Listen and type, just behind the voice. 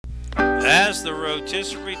As the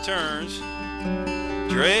rotisserie returns,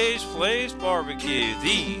 Dre's Place Barbecue.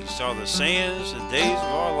 These are the sands and days of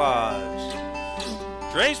our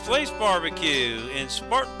lives. Dre's Place Barbecue in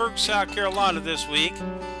Spartanburg, South Carolina this week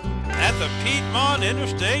at the Piedmont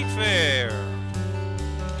Interstate Fair.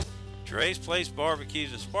 Dre's Place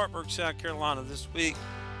Barbecues in Spartanburg, South Carolina this week.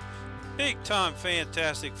 Big time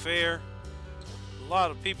fantastic fair. A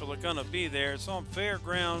lot of people are going to be there. It's on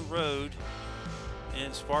Fairground Road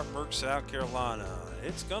in Spartanburg, South Carolina.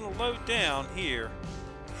 It's going to load down here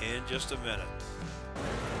in just a minute.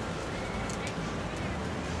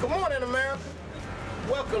 Good morning, America.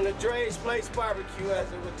 Welcome to Dre's Place Barbecue as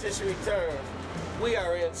the rotisserie returns. We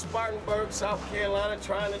are in Spartanburg, South Carolina,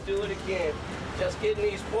 trying to do it again. Just getting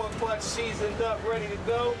these pork butts seasoned up, ready to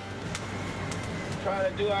go. Trying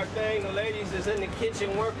to do our thing. The ladies is in the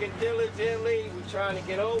kitchen working diligently. We're trying to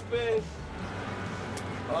get open.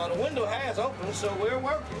 The window has opened, so we're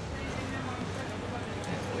working.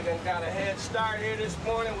 We done got a head start here this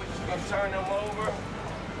morning. We're just gonna turn them over.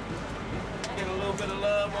 Get a little bit of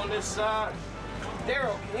love on this side.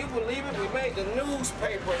 Daryl, can you believe it? We made the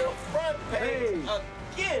newspaper, the front page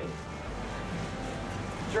again.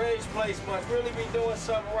 Dre's Place must really be doing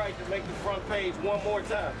something right to make the front page one more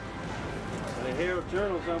time. The Herald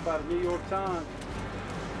Journal's owned by the New York Times.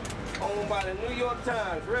 Owned by the New York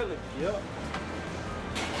Times, really? Yep.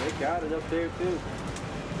 They got it up there too.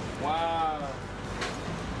 Wow.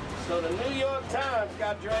 So the New York Times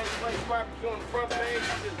got Dre's Place Barbecue on the front page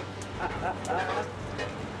too.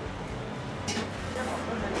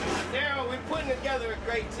 Daryl, we're putting together a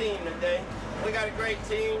great team today. We got a great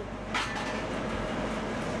team.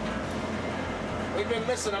 We've been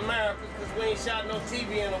missing America because we ain't shot no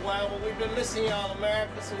TV in a while, but we've been missing y'all,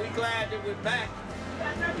 America, so we're glad that we're back.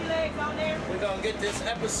 Got turkey legs on there? We're gonna get this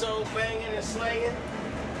episode banging and slanging.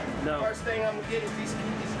 No. First thing I'm gonna get is these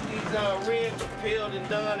ribs peeled and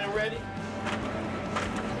done and ready.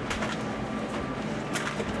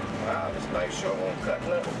 Wow, this knife sure won't cut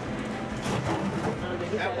nothing.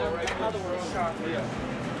 That one right there. Other one's sharp. Yeah.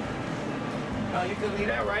 Oh, you can leave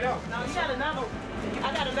that right out. No, you got another.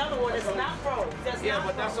 I got another one that's not frozen. Yeah,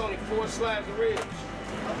 but that's only 4 slabs of ribs.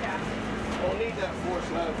 Okay. Don't need that 4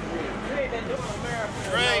 slabs of ribs. You ain't been doing America.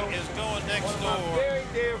 Greg is going next One of door. my very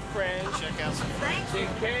dear friends. Check out some Thank She you.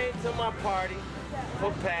 came to my party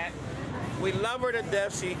for Pat. We love her to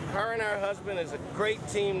death. Her and her husband is a great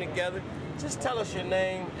team together. Just tell us your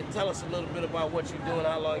name and tell us a little bit about what you're doing,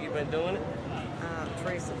 how long you've been doing it.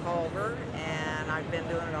 Teresa Culver, and I've been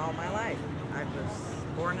doing it all my life. I was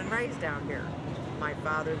born and raised down here. My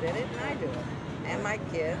father did it, and I do it. And my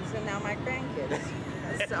kids, and now my grandkids.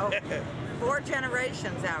 So, 4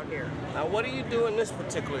 generations out here. Now, what do you do in this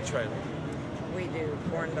particular trailer? We do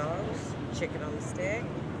corn dogs, chicken on the stick,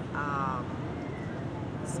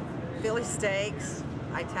 Philly steaks,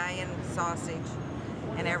 Italian sausage,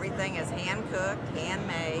 and everything is hand-cooked,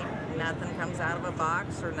 handmade. Nothing comes out of a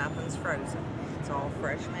box or nothing's frozen. It's all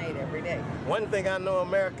fresh made every day. One thing I know,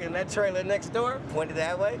 America, in that trailer next door, pointed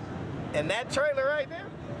that way, and that trailer right there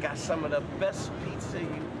got some of the best pizza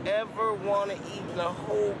you ever want to eat in the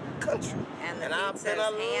whole country. And I've been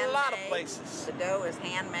a lot of places. The dough is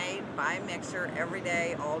handmade by mixer every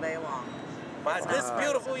day, all day long. By this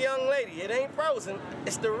beautiful young lady, it ain't frozen.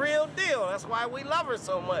 It's the real deal. That's why we love her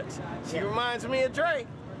so much. She reminds me of Dre.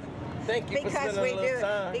 Thank you for spending a little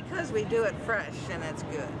time. Because we do it fresh and it's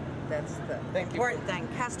good. That's the important thing.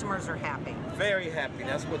 Customers are happy. Very happy.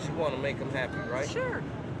 That's what you want to make them happy, right? Sure.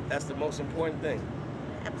 That's the most important thing.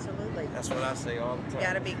 Absolutely. That's what I say all the time. You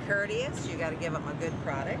got to be courteous. You got to give them a good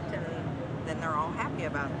product, and then they're all happy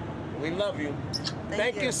about it. We love you.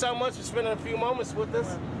 Thank you so much for spending a few moments with us.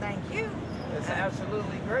 Well, thank you. It's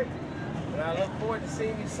absolutely great. And I look forward to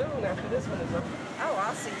seeing you soon after this one is up. Oh,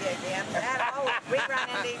 I'll see you again. We run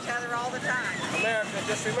into each other all the time. America,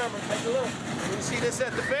 just remember, take a look. When you see this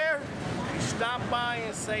at the fair, you stop by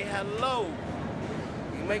and say hello.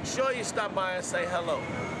 You make sure you stop by and say hello.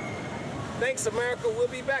 Thanks, America. We'll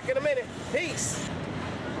be back in a minute. Peace.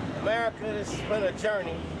 America, this has been a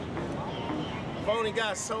journey. I've only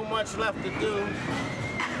got so much left to do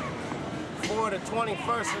before the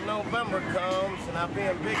 21st of November comes, and I'll be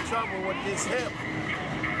in big trouble with this hip.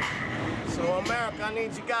 So, America, I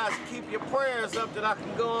need you guys to keep your prayers up that I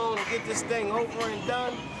can go on and get this thing over and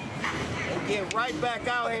done and get right back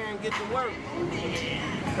out here and get to work.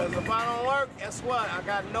 Because if I don't work, guess what? I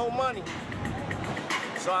got no money.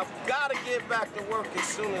 So I've got to get back to work as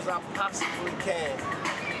soon as I possibly can.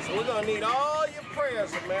 So we're going to need all your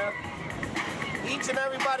prayers, America. Each and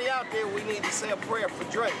everybody out there, we need to say a prayer for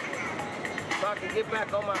Dre, so I can get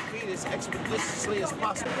back on my feet as expeditiously as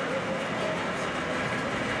possible.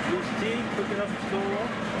 T, cooking up some store.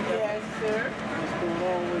 Yes, sir. What's going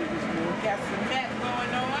on with it this morning? Got some mat going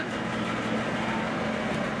on.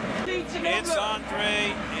 It's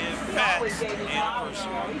Andre and Pat's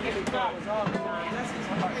anniversary. He gave me flowers all the time. That's his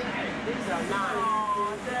part. These are mine.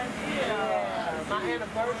 Oh, yeah. My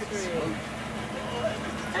anniversary.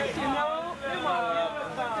 Hey, you know, come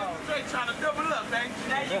on. They trying to double up, ain't you?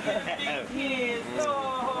 Now you get the big kids.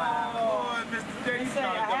 Oh, Mr. they J, you say a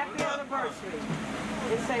trying to happy double up. anniversary.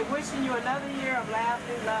 They say wishing you another year of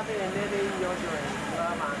laughing, loving, and living your dreams.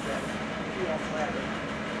 Love, Andre. Yes, forever.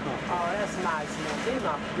 Oh, that's nice, man. They're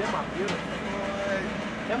my beautiful.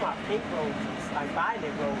 They're my pink roses, like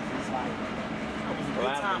violet roses, like. It's a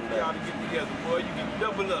good time for y'all to get together, boy. You can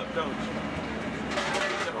double up, don't you?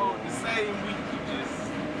 You hold the same week, you just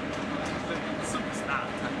superstar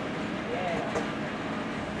type.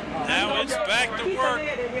 Yeah. Now it's back to work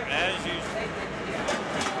as usual.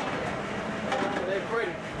 They're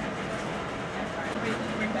pretty.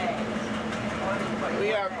 We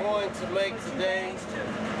are going to make today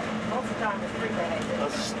Most of the time it's 3 bags. a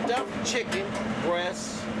stuffed chicken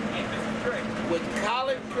breast with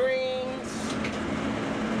collard greens,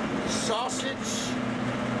 sausage,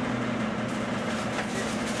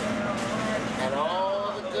 and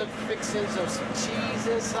all the good fixings of some cheese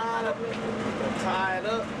inside of it. We're gonna tie it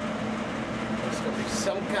up. It's gonna be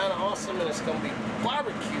some kind of awesome, and it's gonna be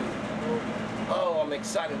barbecue. Oh, I'm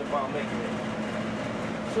excited about making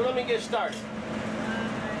it. So let me get started.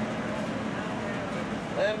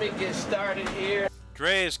 Let me get started here.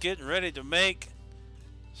 Dre is getting ready to make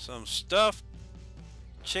some stuffed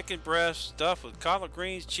chicken breast stuffed with collard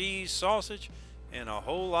greens, cheese, sausage, and a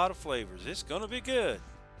whole lot of flavors. It's gonna be good.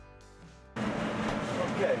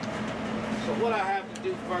 Okay. So what I have to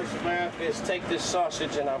do first, America, is take this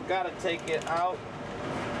sausage and I've got to take it out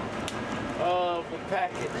of the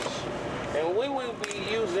package. And we will be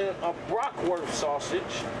using a Brockworth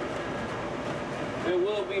sausage that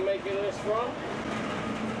we'll be making this from.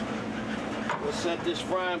 We'll set this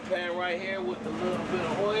frying pan right here with a little bit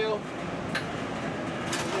of oil.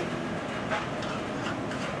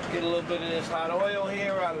 Get a little bit of this hot oil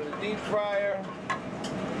here out of the deep fryer.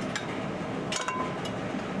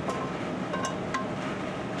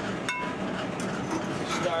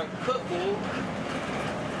 Start cooking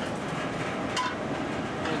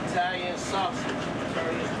the Italian sausage.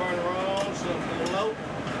 Turn this burner on so it's low.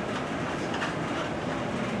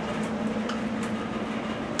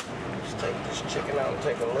 Let's take this chicken out and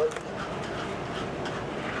take a look.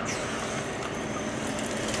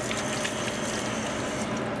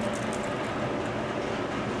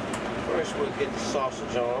 First we'll get the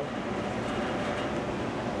sausage on.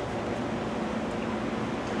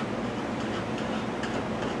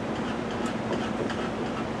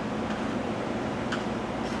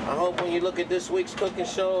 I hope when you look at this week's cooking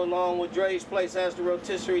show along with Dre's Place as the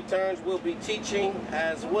rotisserie turns, we'll be teaching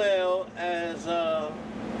as well as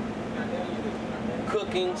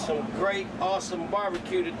cooking some great, awesome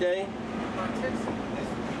barbecue today.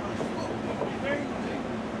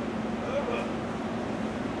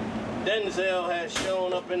 Denzel has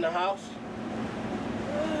shown up in the house.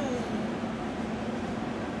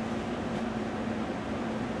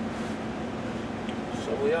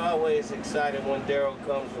 So we always excited when Daryl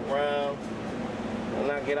comes around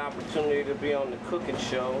and I get opportunity to be on the cooking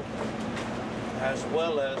show as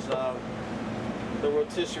well as the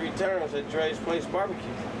rotisserie turns at Dre's Place Barbecue.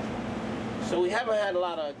 So we haven't had a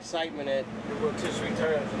lot of excitement at the rotisserie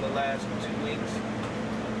turns in the last 2 weeks.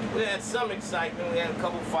 We had some excitement. We had a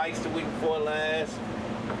couple fights the week before last.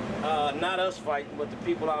 Not us fighting, but the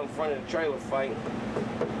people out in front of the trailer fighting.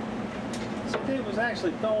 So they was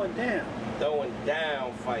actually throwing down. Throwing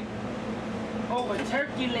down fighting. Over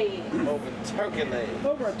turkey leg. Over turkey leg.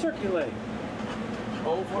 Over a turkey leg.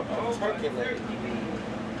 Over a turkey leg.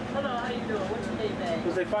 Hello, how you doing? What's your name, man?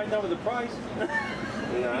 Was they fighting over the price?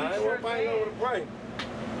 Nah, they weren't fighting over the price.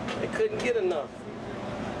 They couldn't get enough.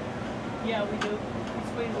 Yeah, we do.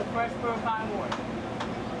 Squeeze with fresh purified water.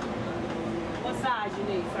 What size you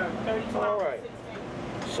need, sir? 32? All right.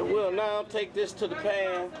 16. So we'll now take this to the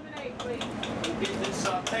pan 34, 78, please. and get this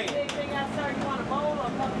sauteed. Anything else, sir? You want a bowl or a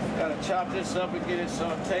cup? Gotta chop this up and get it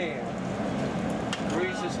sauteed.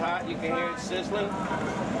 Grease is hot, you can hear it sizzling.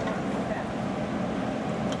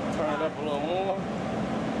 Turn it up a little more.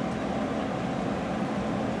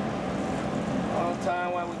 All the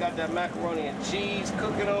time while we got that macaroni and cheese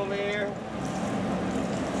cooking over here.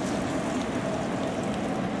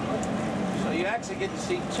 So you actually get to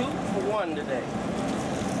see 2 for 1 today.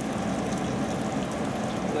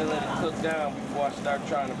 We'll let it cook down before I start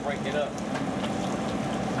trying to break it up.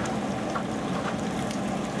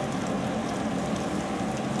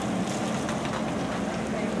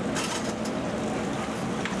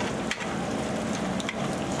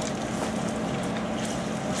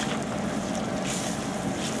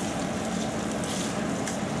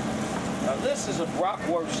 This is a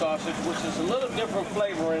Brockworth sausage, which is a little different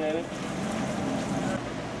flavoring in it.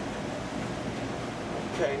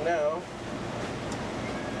 Okay, now,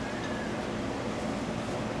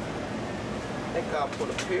 I think I'll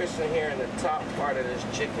put a piercing here in the top part of this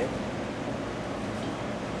chicken.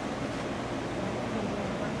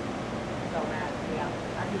 Don't matter, yeah.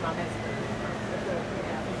 I do my Mexican.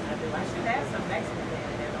 I do. I should have some Mexican in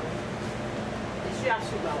there, though. I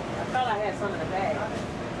should go. I thought I had some in the bag.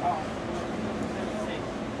 Oh.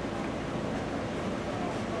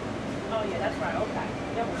 Oh, yeah, that's right. Okay.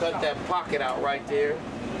 Cut that pocket out right there.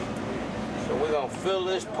 So we're gonna fill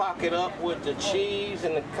this pocket up with the cheese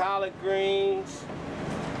and the collard greens.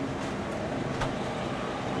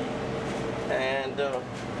 And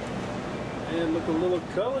Yeah, look a little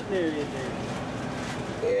culinary in there.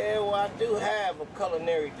 yeah, well, I do have a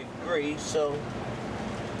culinary degree, so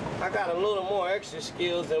I got a little more extra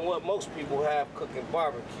skills than what most people have cooking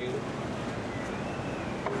barbecue.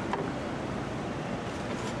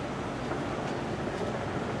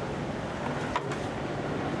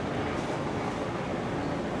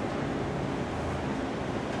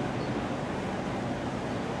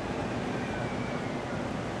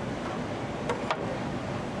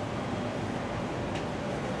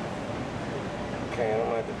 Okay, I'm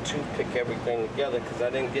gonna have to toothpick everything together because I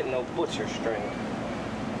didn't get no butcher string.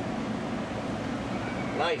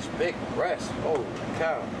 Nice big breast. Holy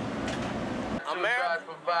cow.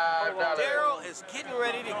 America, Daryl is getting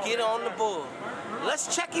ready to get on the bull.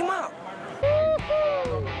 Let's check him out.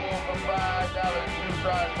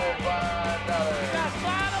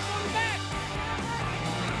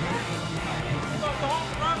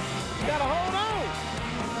 Gotta hold on.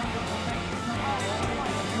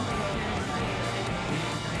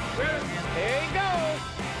 There he goes.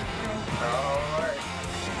 All right.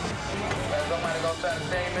 Now somebody gonna try to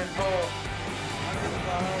tame this bull.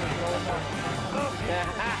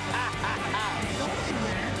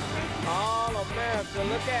 All America,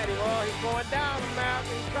 look at him. Oh, he's going down, America.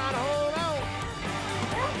 He's trying to hold on.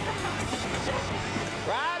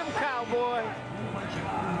 Ride him, cowboy.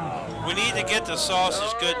 We need to get the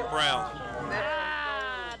sausage good and brown.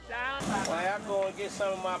 Well, I go and get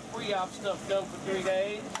some of my pre-op stuff done for 3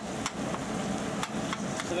 days.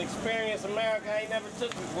 It's an experience America ain't never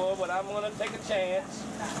took before, but I'm gonna take a chance.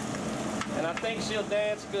 And I think she'll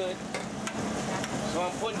dance good. So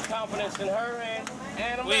I'm putting confidence in her and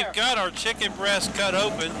America. We've got our chicken breast cut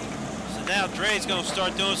open, so now Dre's gonna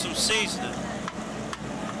start doing some seasoning.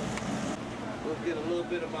 We'll get a little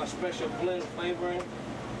bit of my special blend flavoring.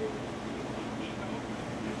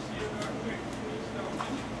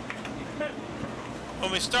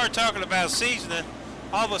 When we start talking about seasoning,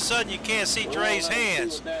 all of a sudden you can't see Dre's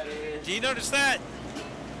hands. Do you notice that?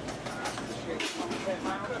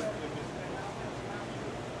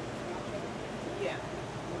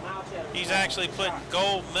 He's actually putting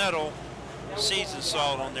gold medal seasoned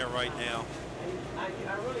salt on there right now. I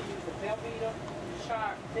really use the bell beater,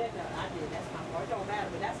 sharp, then I did, that's my part. It don't matter,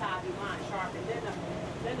 but that's how I do mine, sharp. And then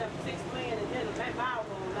the 6 man, and then that mile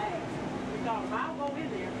gonna last. We thought the mile go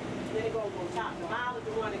in there, then it go on top. The mile is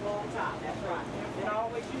the one that go on top, that's right. And I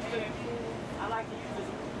always use I like to use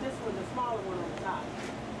this one, the smaller one on the top.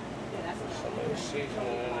 Yeah, that's what Some of the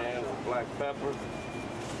seasoning in there, the black pepper.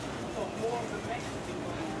 So more of the Mexican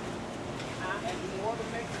one. And more of the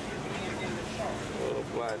Mexican than the sharp. A little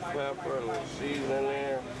black pepper, a little seasoning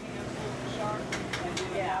there.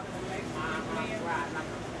 Yeah, right.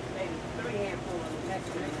 Maybe 3 handfuls of the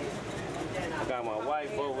Mexican. I got my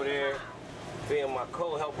wife over there being my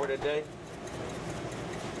co-helper today.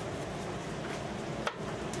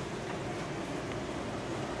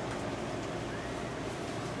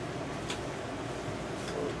 A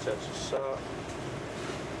little touch of salt.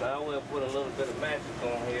 Now we'll put a little bit of magic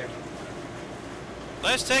on here.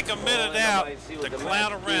 Let's take a minute out to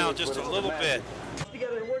clown around just a little bit.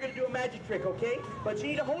 Together, and we're going to do a magic trick, okay? But you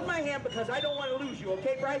need to hold my hand because I don't want to lose you,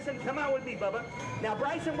 okay, Bryson? Come out with me, Bubba. Now,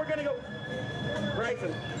 Bryson, we're going to go...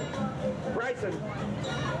 Bryson.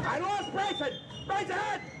 I lost Bryson.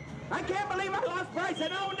 Bryson! I can't believe I lost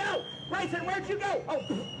Bryson. Oh, no. Bryson, where'd you go? Oh,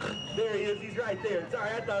 there he is. He's right there. Sorry,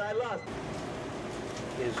 I thought I lost.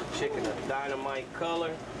 Here's the chicken a dynamite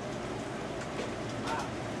color.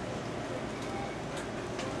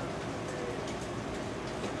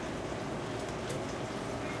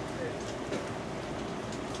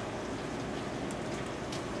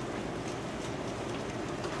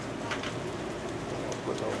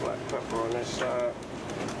 Put some black pepper on this side.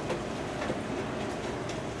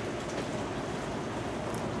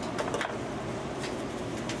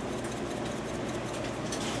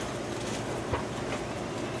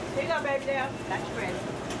 Here you go, baby, there. That's you ready.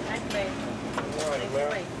 Thank you, baby. All right,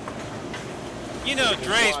 America. You know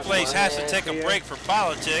Dre's place has to take a break for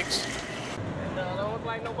politics. And don't look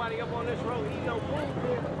like nobody up on this road eating no food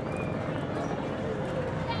here.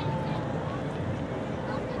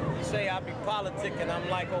 You say I be politicking, I'm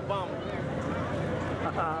like Obama.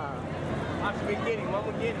 I should be getting him, I'm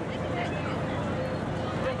gonna get him.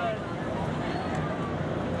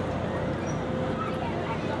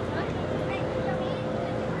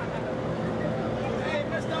 Hey,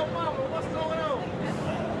 Mr. Obama, what's going on?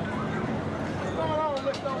 What's going on,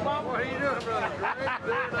 Mr. Obama? What are you doing, brother?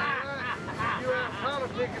 You out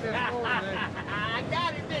politicking this morning, I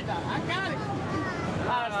got it, didn't I? I got it. A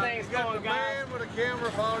lot of things you got going, the guys. man with a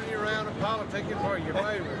camera following you around and politicking for your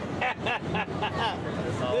favorite.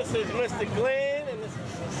 This is Mr. Glenn and this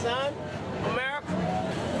is his son, America.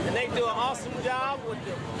 And they do an awesome job with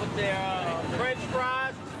their French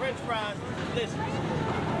fries. It's French fries, delicious.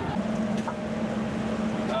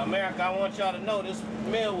 America, I want y'all to know this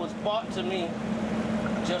meal was bought to me.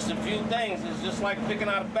 Just a few things. It's just like picking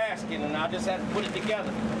out a basket, and I just had to put it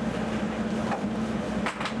together.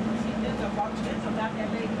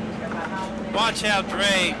 Watch how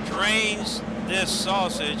Dre drains this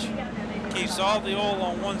sausage, keeps all the oil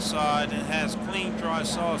on one side, and has clean, dry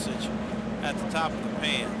sausage at the top of the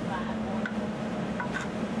pan.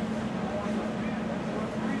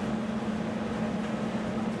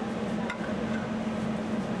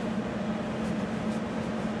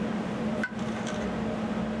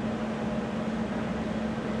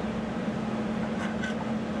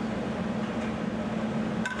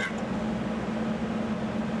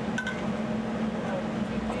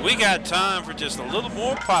 We got time for just a little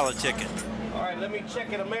more politicking. All right, let me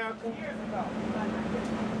check it, America.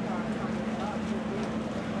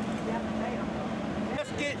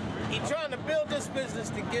 He's trying to build this business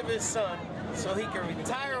to give his son so he can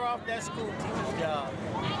retire off that school teacher's job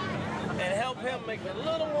and help him make a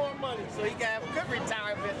little more money so he can have a good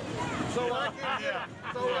retirement. So I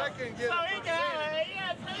can get So he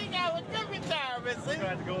can have a good retirement, see? I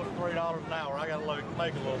had to go to $3 an hour. I got to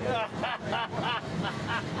make a little bit.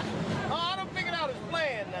 Oh, I done figured out his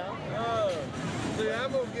plan now. See,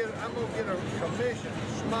 I'm gonna get a commission,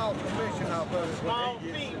 small commission off of it. Small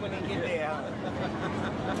fee when he get there.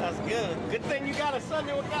 That's good. Good thing you got a son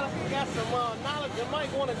that got some knowledge that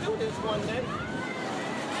might want to do this one day.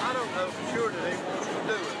 I don't know for sure that he wants to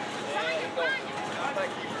do it. I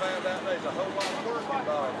think he found out there's a whole lot of work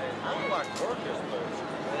involved in it. I don't like to work this much.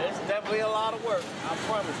 It's definitely a lot of work, I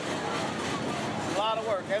promise you. It's a lot of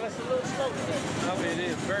work, and it's a little slow today. I mean,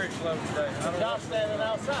 it is very slow today. Y'all standing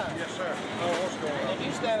outside. Yes, sir. Oh, what's going on? If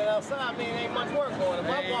you standing outside, I mean, ain't much work going on.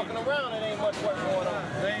 If I'm walking around, it ain't much work going on.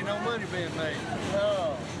 There ain't no money being made.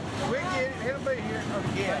 No. We get it. It'll be here.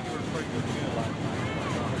 Yeah. You were pretty good.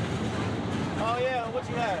 Oh, yeah, what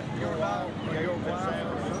you had? Your dog. Your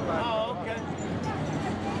sandwich. Oh, okay.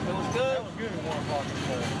 It was good? That was good at 1 o'clock this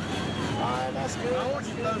morning. All right, that's good. I want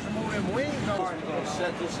you to throw some more of them wings on. We're going to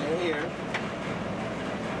set this in here.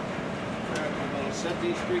 We're going to set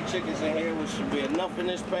these 3 chickens in here, which should be enough in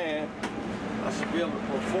this pan. I should be able to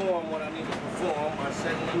perform what I need to perform by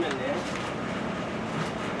setting them in there.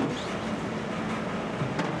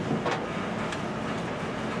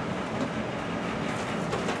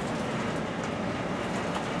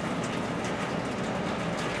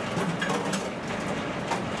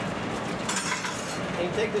 Can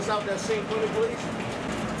you take this out that sink for me, please?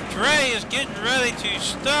 Dre is getting ready to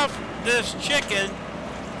stuff this chicken.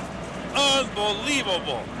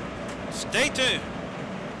 Unbelievable. Stay tuned.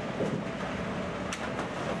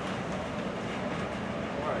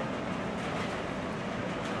 All right.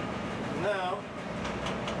 Now,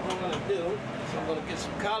 what I'm going to do is I'm going to get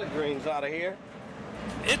some collard greens out of here.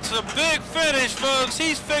 It's a big finish, folks.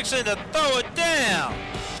 He's fixing to throw it down.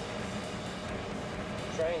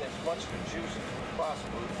 Drain as much of the juice as you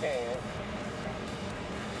possibly can.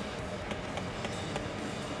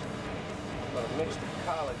 I'm going to mix the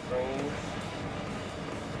collard greens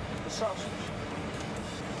with the sausage.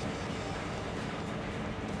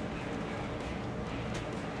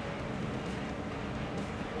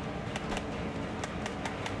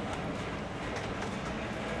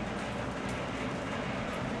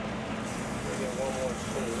 Get one more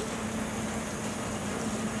spoon.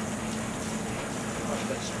 Watch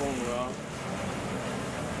that spoon wrong.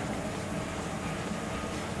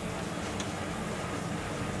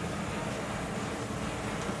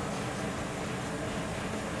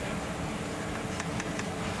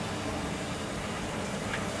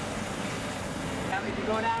 Now, if you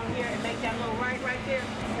go down here and make that little right there,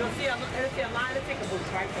 you'll see a line of ticket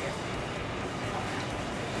booths right there.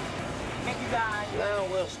 Thank you, guys. Now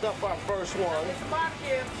we'll stuff our first one. It's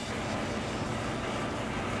barbecue.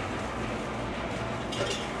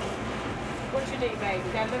 What you need, baby?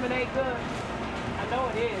 That lemonade good? I know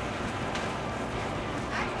it is.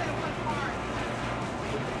 Actually, I want card.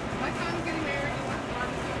 My son's getting married. He wants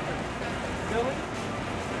barbecue. Really?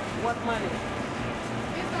 What money?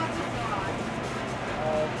 It's not too broad.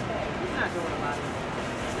 Okay. He's not doing a lot of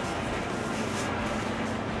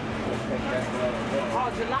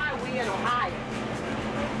Oh, July we in Ohio.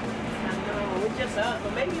 I know, it's just us,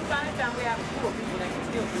 but maybe by the time we have a pool of people that can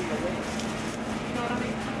still do your wedding. You know what I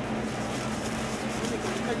mean?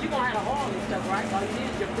 Because you're going to have a hall and stuff, right? All you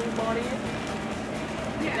need is your food bought in.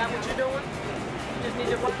 Is that what you're doing? You just need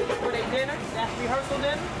your barbecue for their dinner? That's rehearsal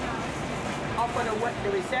dinner? Or for the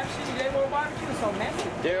reception? You didn't want to barbecue? It's so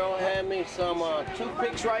messy. Daryl had me some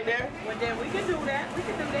toothpicks right there. Well, then we can do that. We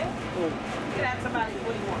can do that. You can have somebody,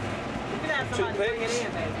 what do you want? You can have somebody bring it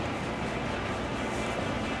in, baby.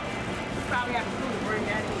 You probably have a crew to bring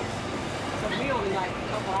that in. So we only like a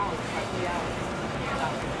couple hours, like 3 hours.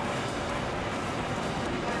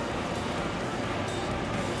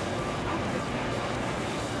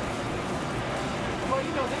 Well,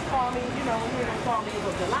 you know, just call me, you know, when you don't call me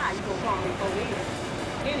for July, you're going to call me for later.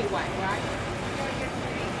 Anyway, right?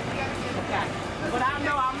 Okay. But I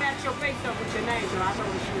know I'll match your face up with your name, so I know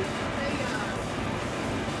what you is.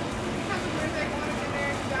 Because of where they want to get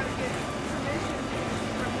married, you got to get permission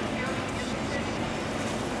from the county and the city.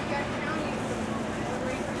 That county is the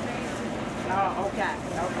racer's name. Oh, okay,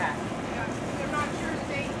 okay. Yeah, they're not sure the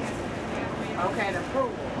date yet. Okay, the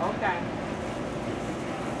approval, okay.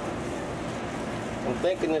 I'm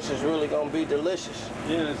thinking this is really gonna be delicious.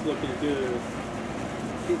 Yeah, it's looking good.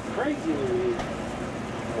 It's crazy over here.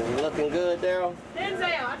 Is it looking good, Daryl? Denzel,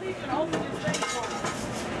 I need you to open this thing for me.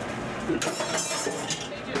 I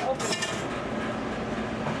need you to open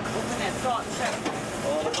that salt and pepper.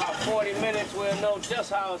 Well, in about 40 minutes, we'll know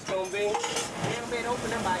just how it's gonna be. Damn bit open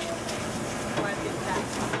them by you. Go ahead and get that.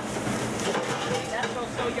 That's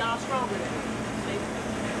gonna show y'all stronger than me.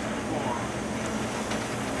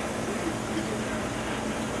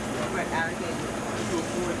 Alligator.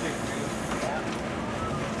 Yeah.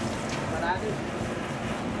 But I do.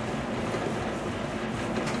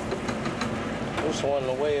 This one,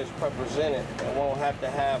 the way it's represented, it won't have to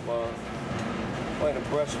have where the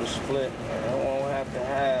brush was split. It won't have to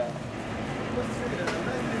have.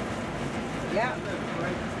 Yeah.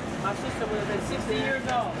 My sister would have been 60 years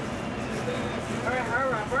old.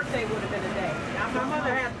 Her birthday would have been a day. Now, my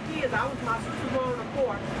mother had kids. My sister was born on the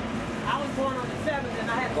 4th. I was born on the 7th, and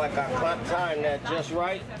I had. Like I timed that just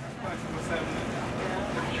right.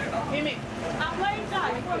 Hear me? I played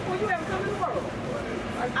dice before you ever come to the world.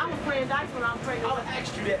 I was playing dice when I was playing. I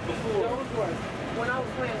asked you that before. When I was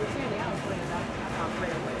playing with Cindy, I was playing dice. That's how I was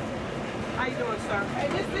playing with. How you doing, sir? Hey,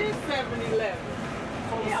 this is 7-11.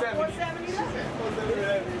 Yeah, 4-7-11.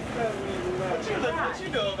 What you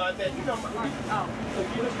know about that? You know Oh.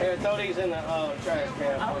 Here, throw these in the trash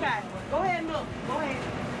can. Okay. Go ahead and look. Go ahead.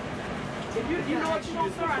 If you know what you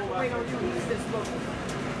want, sir, I can wait on you. He's just looking.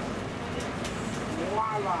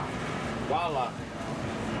 Voila. Voila.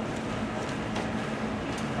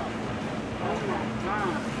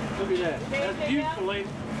 Look at that. That's beautiful, lady.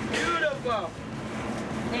 Beautiful.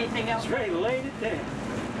 Anything else? Straight laid it down.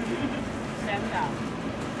 $7.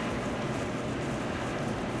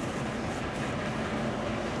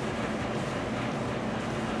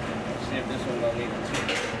 See if this one don't need it too.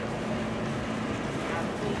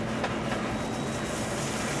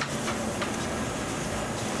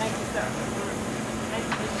 Thank you, sir. Thank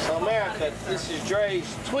you. So America, this is Dre's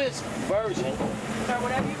twist version. Sir,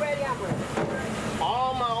 whenever you're ready, I'm ready.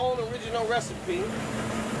 All my own original recipe.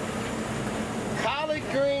 Collard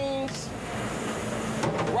greens,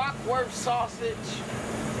 Rockworth sausage,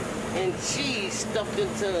 and cheese stuffed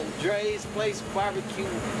into Dre's Place Barbecue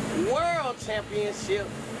World Championship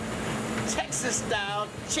Texas style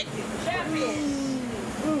chicken. Champion.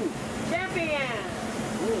 Champion.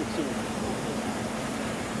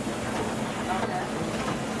 Okay.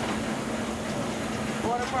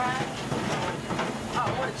 Water fry? Oh,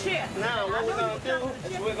 what a chip. Now what we're gonna do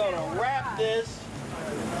is we're gonna wrap this.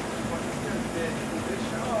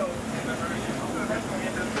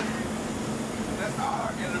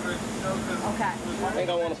 Okay. I think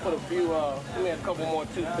I want to put a few, give me a couple more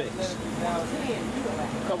toothpicks.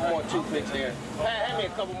 A couple more toothpicks there. Hand me a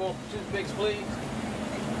couple more toothpicks, please.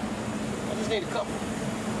 I just need a couple.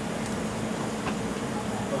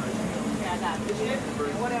 Yeah, I got it.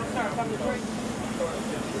 What else, sir? Come to drink?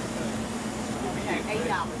 Okay,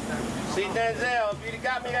 $8, sir. See, Denzel, if you'd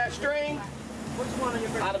got me that string, Which one of your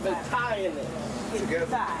I'd have been tying this.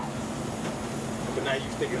 But now you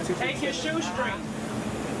sticking two. Take his shoestrings.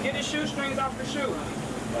 Get his shoestrings off the shoe.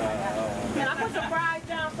 Man, I put some fries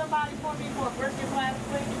down somebody for me for a brisket class,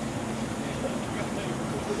 please?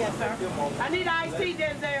 Yes, sir. I need an iced tea,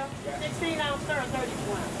 Denzel. 16-ounce, sir,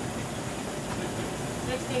 32 ounce.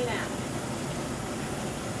 16 ounce.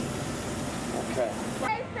 Okay.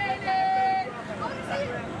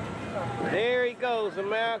 There he goes,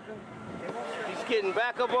 America. He's getting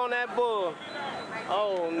back up on that bull.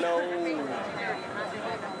 Oh, no.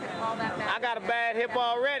 I got a bad hip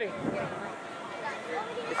already.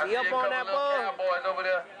 Is he up on that bull? Cowboys over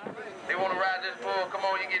there. They want to ride this bull. Come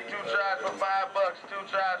on, you get 2 tries for $5, 2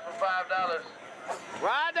 tries for $5.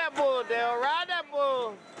 Ride that bull, Dale. Ride that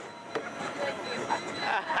bull.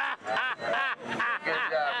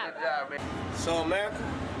 Good job, man. So, America,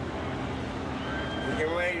 we're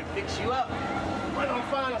getting ready to fix you up. We're gonna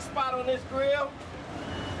find a spot on this grill.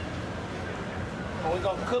 And we're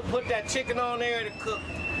gonna put that chicken on there to cook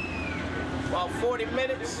about 40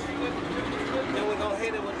 minutes. Then we're gonna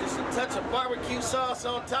hit it with just a touch of barbecue sauce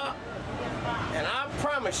on top. And I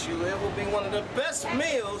promise you, it will be one of the best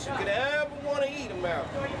meals you could ever want to eat, America.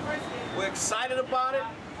 We're excited about it.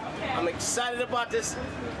 I'm excited about this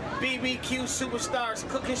BBQ Superstars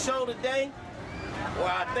cooking show today,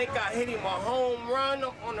 where I think I hit him a home run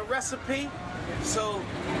on the recipe. So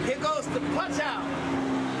here goes the punch out.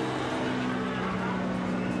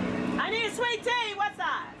 I need a sweet tea. What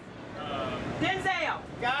size? Denzel.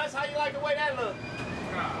 Guys, how you like the way that looks?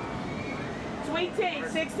 Sweet tea,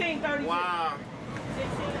 16.32. Wow.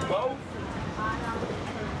 Both?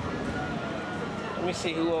 Let me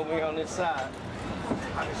see who over here on this side.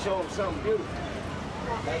 I can show him something beautiful.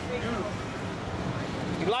 That's beautiful.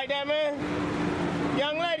 You like that, man?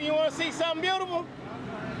 Young lady, you want to see something beautiful?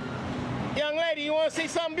 Young lady, you want to see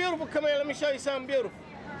something beautiful? Come here, let me show you something beautiful.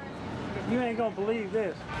 You ain't gonna believe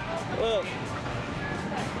this. Look,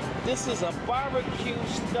 this is a barbecue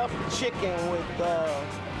stuffed chicken with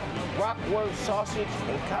Rockworth sausage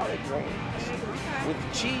and collard greens with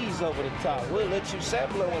cheese over the top. We'll let you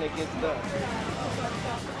sample it when it gets done.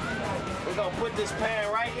 We're gonna put this pan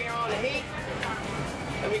right here on the heat.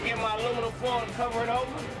 Let me get my aluminum foil and cover it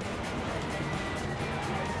over.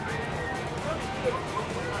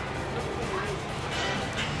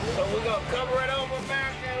 So we're gonna cover it over,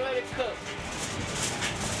 America, and let it cook.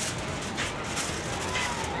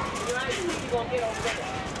 You're gonna get over there.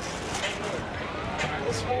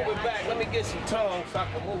 Let's move it back. Let me get some tongue so I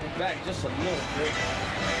can move it back just a little bit.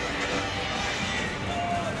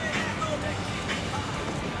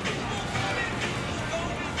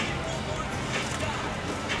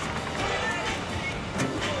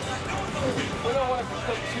 We don't want it to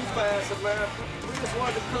cook too fast, America. We just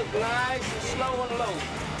want it to cook nice and slow and low.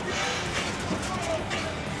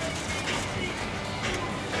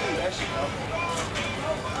 There she goes.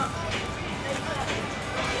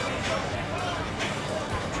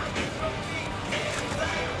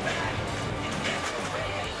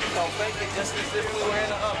 Gonna bake it just as if we were in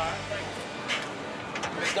the oven.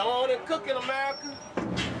 Go on and cook it, America.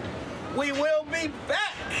 We will be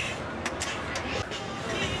back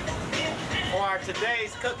for our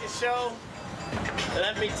today's cooking show.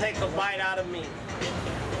 Let me take a bite out of me.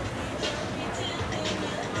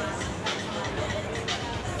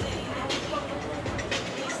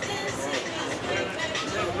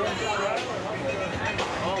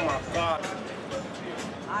 Oh my God.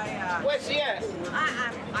 Where's she at?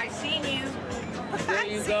 I seen you. There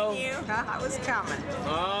you go. I was coming.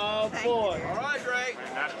 Oh boy. All right, Drake.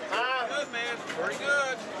 Huh? Good, man. Pretty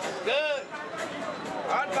good. Good.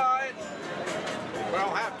 I'd buy it. But I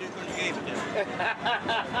don't have to because you gave it to me.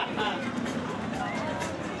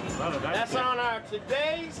 That's on our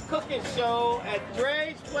today's cooking show at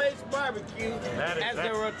Dre's Place Barbecue as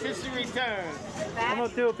the Rotisserie returns. I'm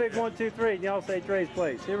gonna do a big 1, 2, 3, and y'all say Dre's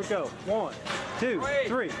Place. Here we go. 1, 2, 3.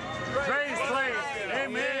 Dre's Place.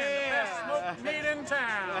 Amen. Yeah. The best smoked meat in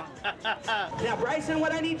town. Now, Bryson,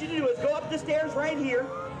 what I need you to do is go up the stairs right here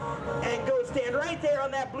and go stand right there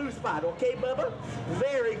on that blue spot, okay, Bubba?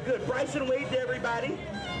 Very good. Bryson, wave to everybody.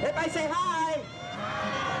 Everybody say hi.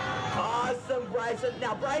 Awesome, Bryson.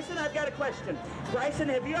 Now, Bryson, I've got a question. Bryson,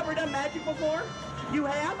 have you ever done magic before? You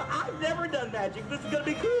have? I've never done magic. This is going to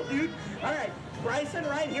be cool, dude. All right, Bryson,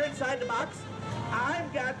 right here inside the box,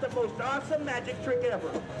 I've got the most awesome magic trick ever.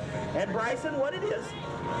 And Bryson, what it is,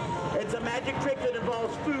 it's a magic trick that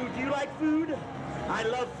involves food. Do you like food? I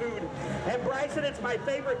love food. And Bryson, it's my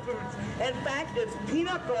favorite foods. In fact, it's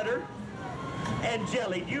peanut butter and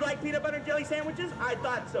jelly. Do you like peanut butter and jelly sandwiches? I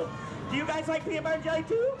thought so. Do you guys like peanut butter and jelly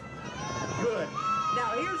too? Good.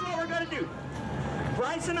 Now, here's what we're going to do.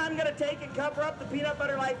 Bryson, I'm going to take and cover up the peanut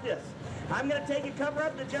butter like this. I'm going to take and cover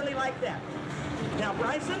up the jelly like that. Now,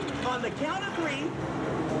 Bryson, on the count of 3,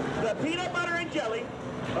 The peanut butter and jelly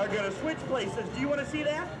are going to switch places. Do you want to see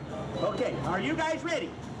that? Okay, are you guys ready?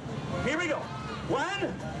 Here we go.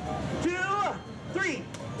 1, 2, 3.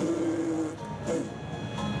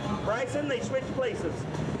 Bryson, they switch places.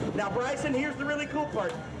 Now, Bryson, here's the really cool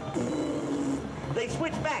part. They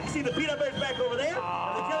switch back. See, the peanut butter's back over there,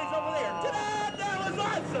 and the jelly's over there. Ta-da! That was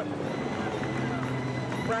awesome!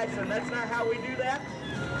 Bryson, that's not how we do that?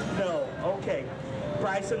 No. Okay.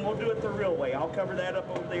 Bryson, we'll do it the real way. I'll cover that up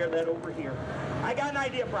over there, that over here. I got an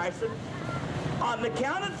idea, Bryson. On the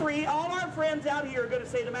count of 3, all our friends out here are going to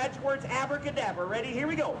say the magic words abracadabra. Ready? Here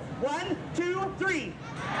we go. 1, 2, 3.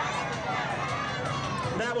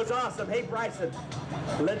 That was awesome. Hey, Bryson,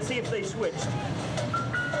 let's see if they switched.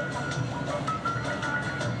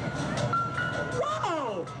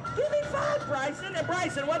 Whoa! Give me 5, Bryson. And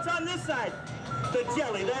Bryson, what's on this side? The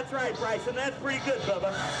jelly. That's right, Bryson. That's pretty good,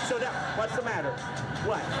 Bubba. So now, what's the matter?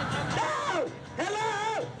 What? No!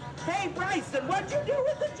 Hello! Hey, Bryson, what'd you do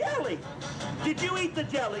with the jelly? Did you eat the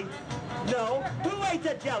jelly? No. Who ate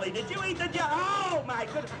the jelly? Did you eat the jelly? Oh, my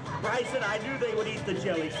goodness. Bryson, I knew they would eat the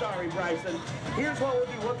jelly. Sorry, Bryson. Here's what we'll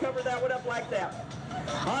do. We'll cover that one up like that.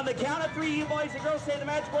 On the count of 3, you boys and girls say the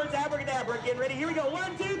magic words abracadabra again. Ready? Here we go.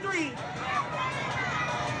 1, 2, 3.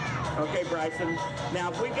 Okay, Bryson.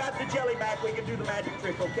 Now, if we got the jelly back, we can do the magic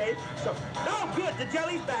trick, okay? So, oh, good. The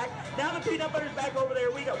jelly's back. Now the peanut butter's back over there.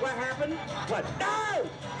 We go. What happened? What? No!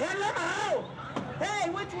 Hello! Hey,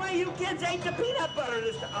 which way you kids ate the peanut butter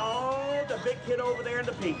this time? Oh, the big kid over there in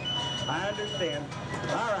the pink. I understand.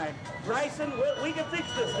 All right. Bryson, we can fix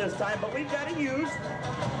this time, but we've got to use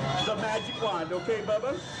the magic wand, okay,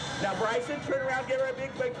 Bubba? Now, Bryson, turn around, give her a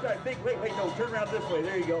big, wait, no, turn around this way.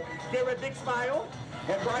 There you go. Give her a big smile.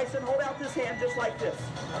 And Bryson, hold out this hand just like this.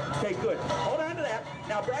 Okay, good. Hold on to that.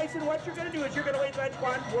 Now, Bryson, what you're going to do is you're going to wave the magic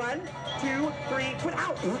wand. 1, 2, 3, put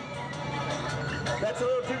out. That's a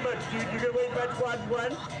little too much, dude. You're going to wave the magic wand.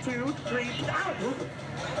 1, 2, 3, put out.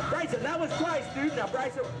 Bryson, that was twice, dude. Now,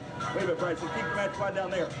 Bryson, wait a minute, Bryson. Keep the magic wand down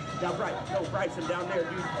there. Now, Bryson, down there,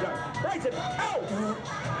 dude. Bryson, oh!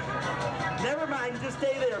 Never mind. Just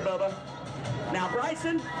stay there, Bubba. Now,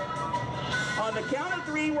 Bryson, on the count of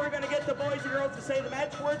 3, we're going to get the boys and girls to say the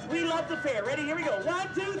magic words, we love the fair. Ready? Here we go.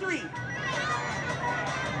 1, 2, 3.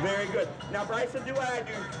 Very good. Now, Bryson, do what I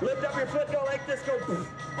do. Lift up your foot, go like this, go.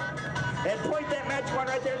 And point that magic wand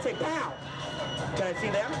right there and say, pow. Can I see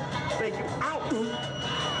them? Thank you.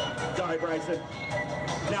 Ow. Sorry, Bryson.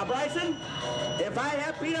 Now, Bryson, if I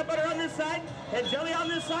have peanut butter on this side and jelly on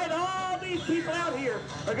this side, all these people out here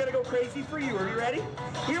are going to go crazy for you. Are you ready?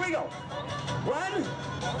 Here we go. 1,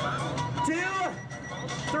 2,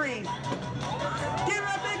 3. Give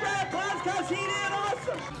her a big round of applause because he did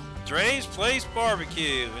awesome. Dre's Place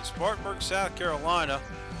Barbecue in Spartanburg, South Carolina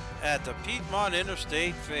at the Piedmont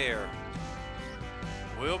Interstate Fair.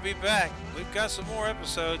 We'll be back. We've got some more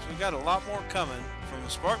episodes. We've got a lot more coming from the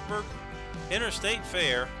Spartanburg Interstate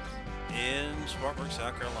Fair in Spartanburg,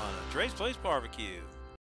 South Carolina. Dre's Place Barbecue.